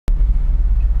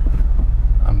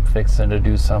fixing to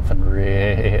do something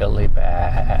really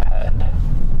bad.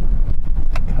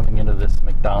 Coming into this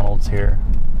McDonald's here.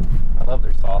 I love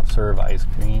their soft serve ice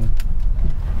cream.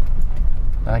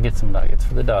 I get some nuggets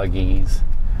for the doggies.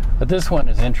 But this one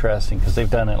is interesting because they've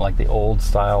done it like the old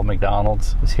style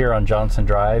McDonald's. It's here on Johnson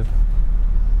Drive.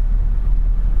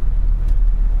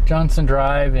 Johnson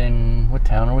Drive in, what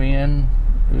town are we in?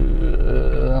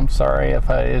 I'm sorry if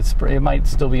it might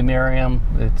still be Merriam.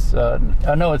 It's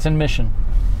no, it's in Mission.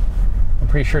 I'm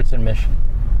pretty sure it's in Mission.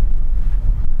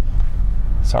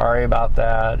 Sorry about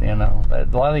that. You know, a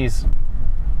lot of these,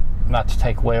 not to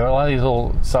take away, a lot of these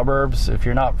little suburbs, if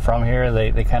you're not from here,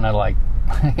 they kind of like,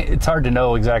 it's hard to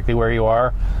know exactly where you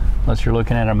are unless you're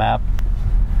looking at a map.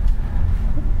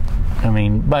 I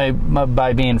mean,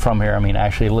 by being from here, I mean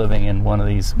actually living in one of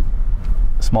these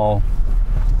small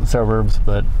suburbs.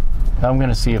 But I'm going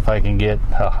to see if I can get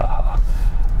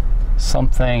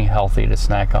something healthy to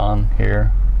snack on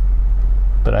here.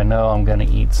 But I know I'm going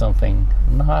to eat something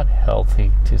not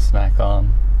healthy to snack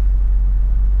on,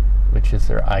 which is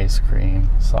their ice cream,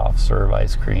 soft serve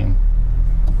ice cream.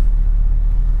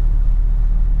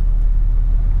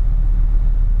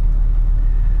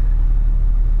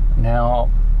 Now,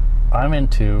 I'm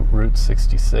into Route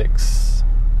 66,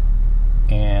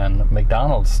 and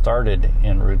McDonald's started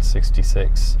in Route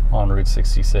 66, on Route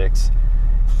 66,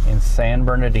 in San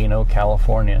Bernardino,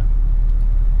 California,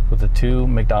 with the two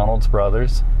McDonald's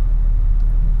brothers.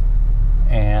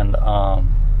 And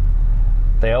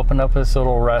they opened up this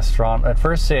little restaurant. At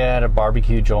first they had a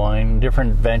barbecue joint,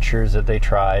 different ventures that they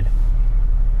tried,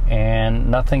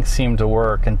 and nothing seemed to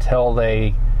work until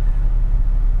I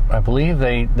believe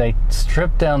they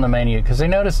stripped down the menu, because they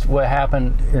noticed what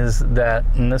happened is that,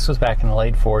 and this was back in the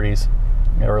late 40s,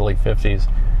 early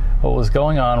 50s, what was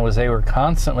going on was they were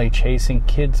constantly chasing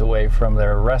kids away from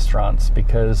their restaurants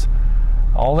because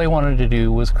all they wanted to do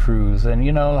was cruise. And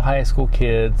you know, high school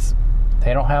kids,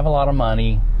 they don't have a lot of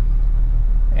money,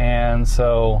 and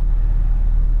so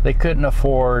they couldn't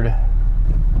afford.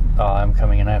 I'm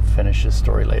coming in. I have to finish this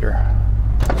story later.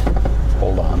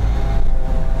 Hold on.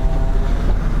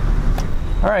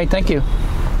 All right, thank you.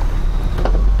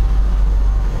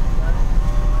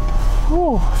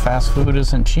 Whew, fast food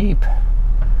isn't cheap.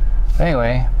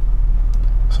 Anyway,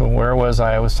 so where was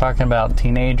I? I was talking about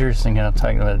teenagers, and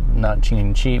talking about not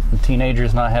being cheap,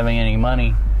 teenagers not having any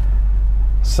money.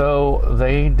 So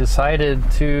they decided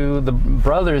the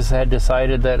brothers had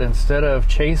decided that instead of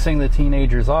chasing the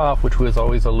teenagers off, which was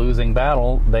always a losing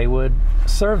battle, they would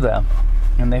serve them.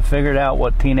 And they figured out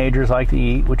what teenagers like to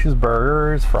eat, which is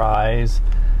burgers, fries,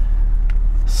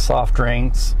 soft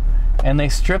drinks, and they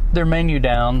stripped their menu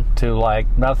down to like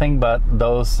nothing but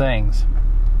those things.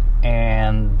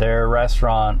 And their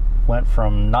restaurant went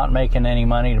from not making any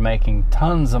money to making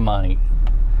tons of money.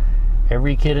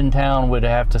 Every kid in town would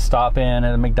have to stop in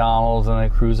at a McDonald's, and they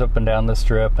cruise up and down the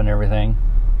strip and everything.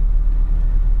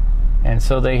 And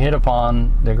so they hit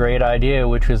upon the great idea,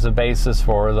 which was the basis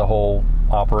for the whole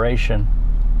operation.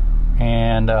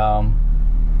 And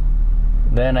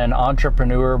then an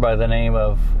entrepreneur by the name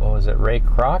of, what was it, Ray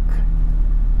Kroc,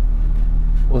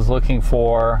 was looking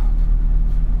for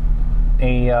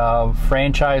a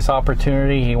franchise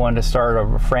opportunity. He wanted to start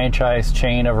a franchise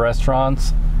chain of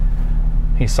restaurants.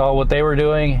 He saw what they were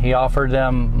doing. He offered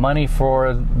them money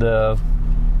for the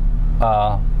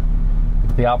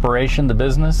operation, the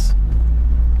business,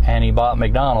 and he bought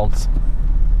McDonald's.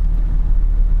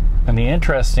 And the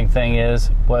interesting thing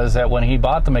was that when he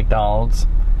bought the McDonald's,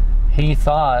 he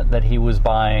thought that he was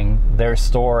buying their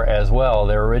store as well,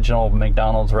 their original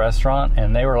McDonald's restaurant,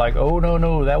 and they were like, oh,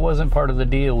 no, that wasn't part of the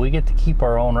deal. We get to keep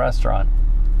our own restaurant.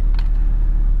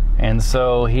 And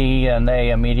so he and they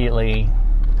immediately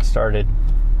started,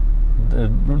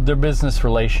 their business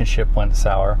relationship went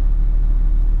sour.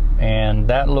 And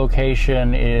that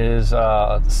location is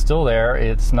still there.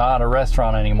 It's not a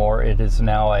restaurant anymore. It is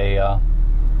now a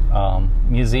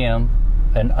museum,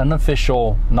 an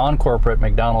unofficial, non-corporate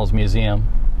McDonald's museum.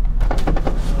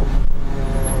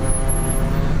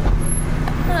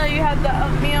 You had the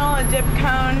oatmeal, a dip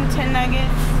cone, 10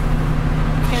 nuggets.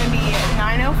 It's going to be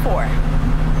 $9.04.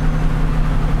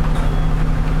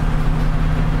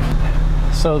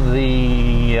 So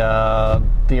the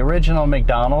original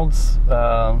McDonald's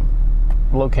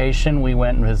location we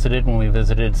went and visited when we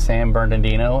visited San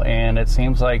Bernardino, and it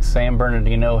seems like San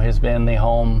Bernardino has been the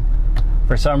home,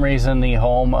 for some reason, the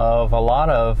home of a lot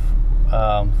of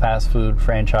fast food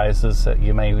franchises that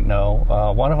you may know.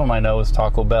 One of them I know is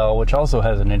Taco Bell, which also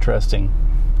has an interesting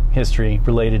history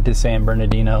related to San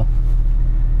Bernardino.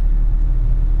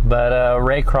 But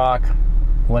Ray Kroc,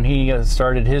 when he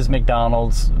started his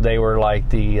McDonald's, they were like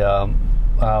the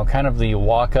kind of the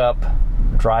walk-up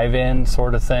drive-in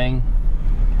sort of thing.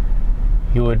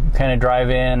 You would kind of drive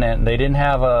in, and they didn't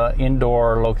have a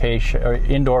indoor location or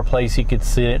indoor place you could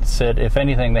sit. If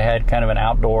anything, they had kind of an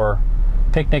outdoor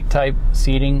picnic type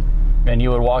seating, and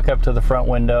you would walk up to the front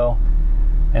window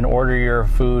and order your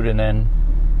food and then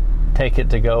take it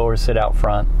to go or sit out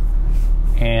front.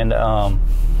 And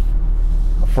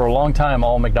for a long time,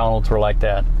 all McDonald's were like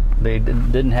that. They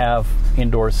didn't have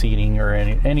indoor seating or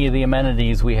any of the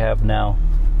amenities we have now.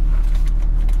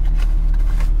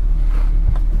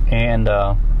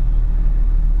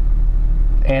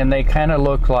 And they kind of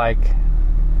look like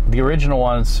the original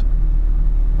ones.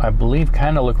 I believe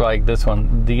kind of look like this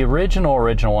one. The original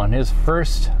one, his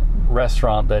first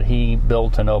restaurant that he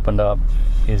built and opened up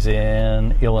is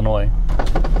in Illinois.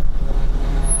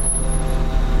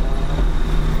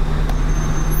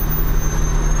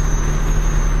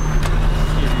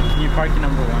 You park at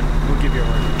number 1. We'll give you a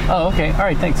order. Oh, okay. All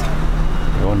right, thanks.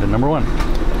 Going to number 1.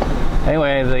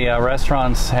 Anyway, the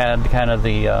restaurants had kind of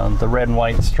the red and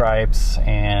white stripes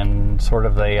and sort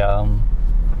of a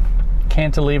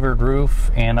cantilevered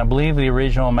roof, and I believe the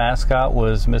original mascot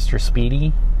was Mr.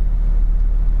 Speedy.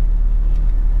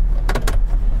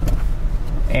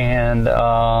 And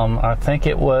I think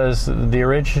it was the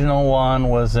original one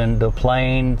was in Des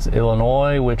Plaines,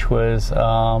 Illinois, which was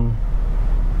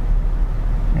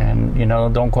and you know,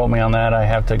 don't quote me on that. I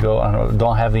have to go. I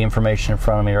don't have the information in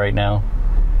front of me right now.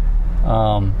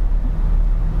 And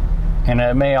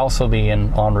it may also be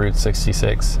on Route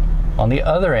 66, on the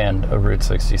other end of Route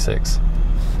 66,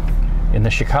 in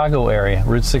the Chicago area.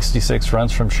 Route 66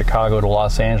 runs from Chicago to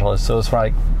Los Angeles, so it's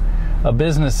like a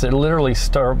business that literally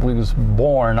was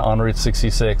born on Route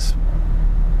 66.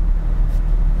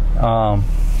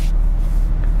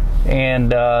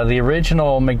 And the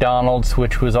original McDonald's,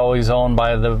 which was always owned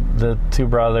by the two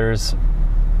brothers,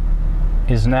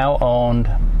 is now owned.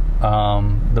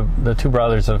 The two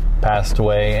brothers have passed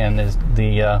away, and is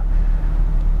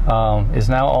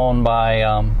now owned by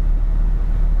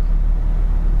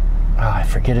I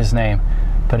forget his name,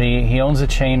 but he owns a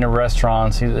chain of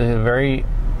restaurants. He's a very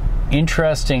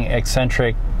interesting,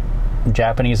 eccentric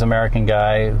Japanese American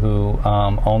guy who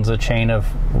owns a chain of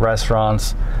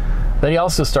restaurants that he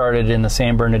also started in the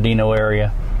San Bernardino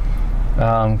area,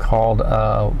 called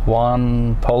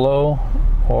Juan Polo,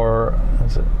 or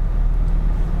is it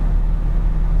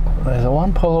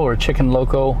Juan Polo or Chicken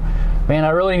Loco? Man, I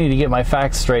really need to get my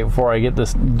facts straight before I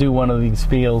do one of these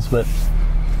spiels. But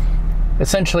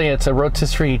essentially, it's a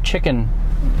rotisserie chicken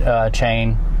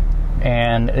chain,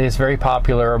 and it's very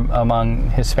popular among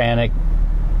Hispanic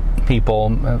people.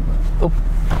 How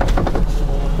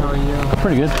are you?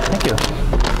 Pretty good, thank you.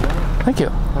 Thank you.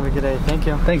 Have a good day. Thank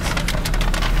you. Thanks.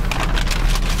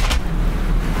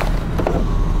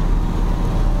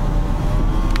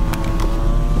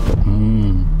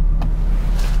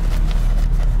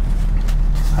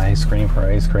 Ice cream for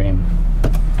ice cream.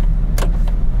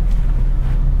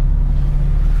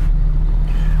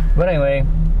 But anyway,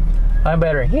 I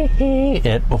better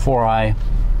it before I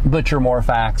butcher more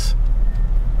facts.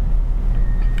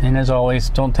 And as always,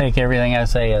 don't take everything I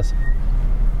say as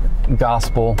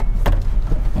gospel.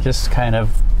 Just kind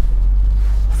of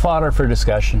fodder for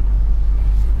discussion.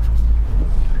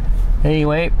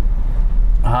 Anyway,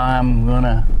 I'm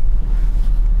gonna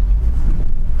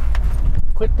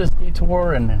quit this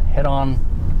detour and head on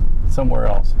somewhere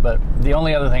else. But the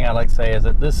only other thing I'd like to say is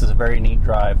that this is a very neat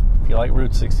drive. If you like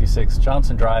Route 66,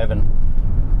 Johnson Drive in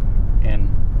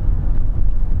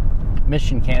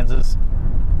Mission, Kansas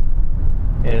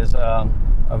is a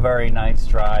very nice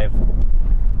drive.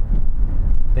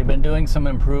 They've been doing some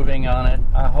improving on it.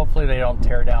 Hopefully they don't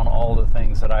tear down all the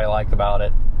things that I like about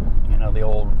it. You know, the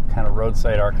old kind of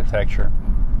roadside architecture.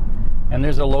 And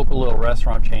there's a local little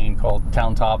restaurant chain called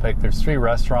Town Topic. There's 3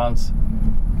 restaurants.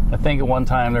 I think at one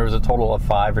time there was a total of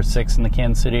 5 or 6 in the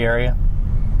Kansas City area.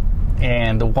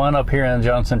 And the one up here in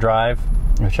Johnson Drive,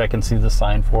 which I can see the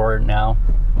sign for it now,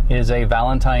 is a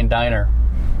Valentine diner.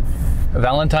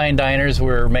 Valentine diners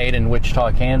were made in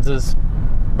Wichita, Kansas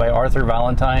by Arthur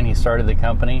Valentine. He started the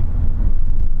company.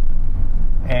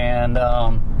 And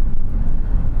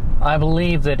I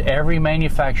believe that every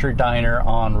manufactured diner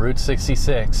on Route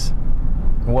 66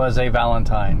 was a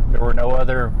Valentine. There were no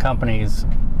other companies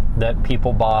that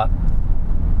people bought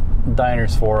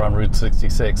diners for on Route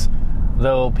 66,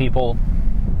 though people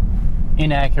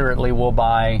inaccurately will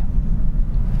buy,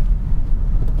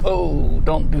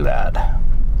 don't do that,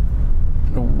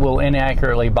 will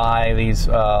inaccurately buy these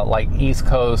like East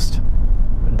Coast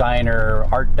diner,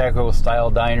 Art Deco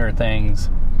style diner things,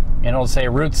 and it'll say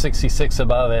Route 66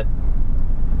 above it.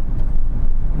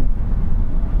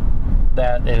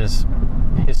 that is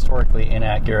historically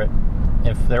inaccurate.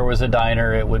 If there was a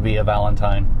diner, it would be a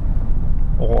Valentine.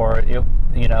 Or, it,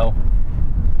 you know,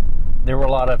 there were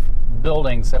a lot of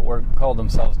buildings that were called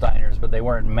themselves diners, but they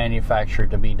weren't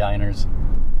manufactured to be diners.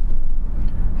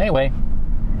 Anyway,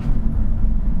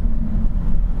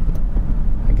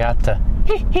 I got to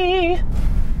hee hee.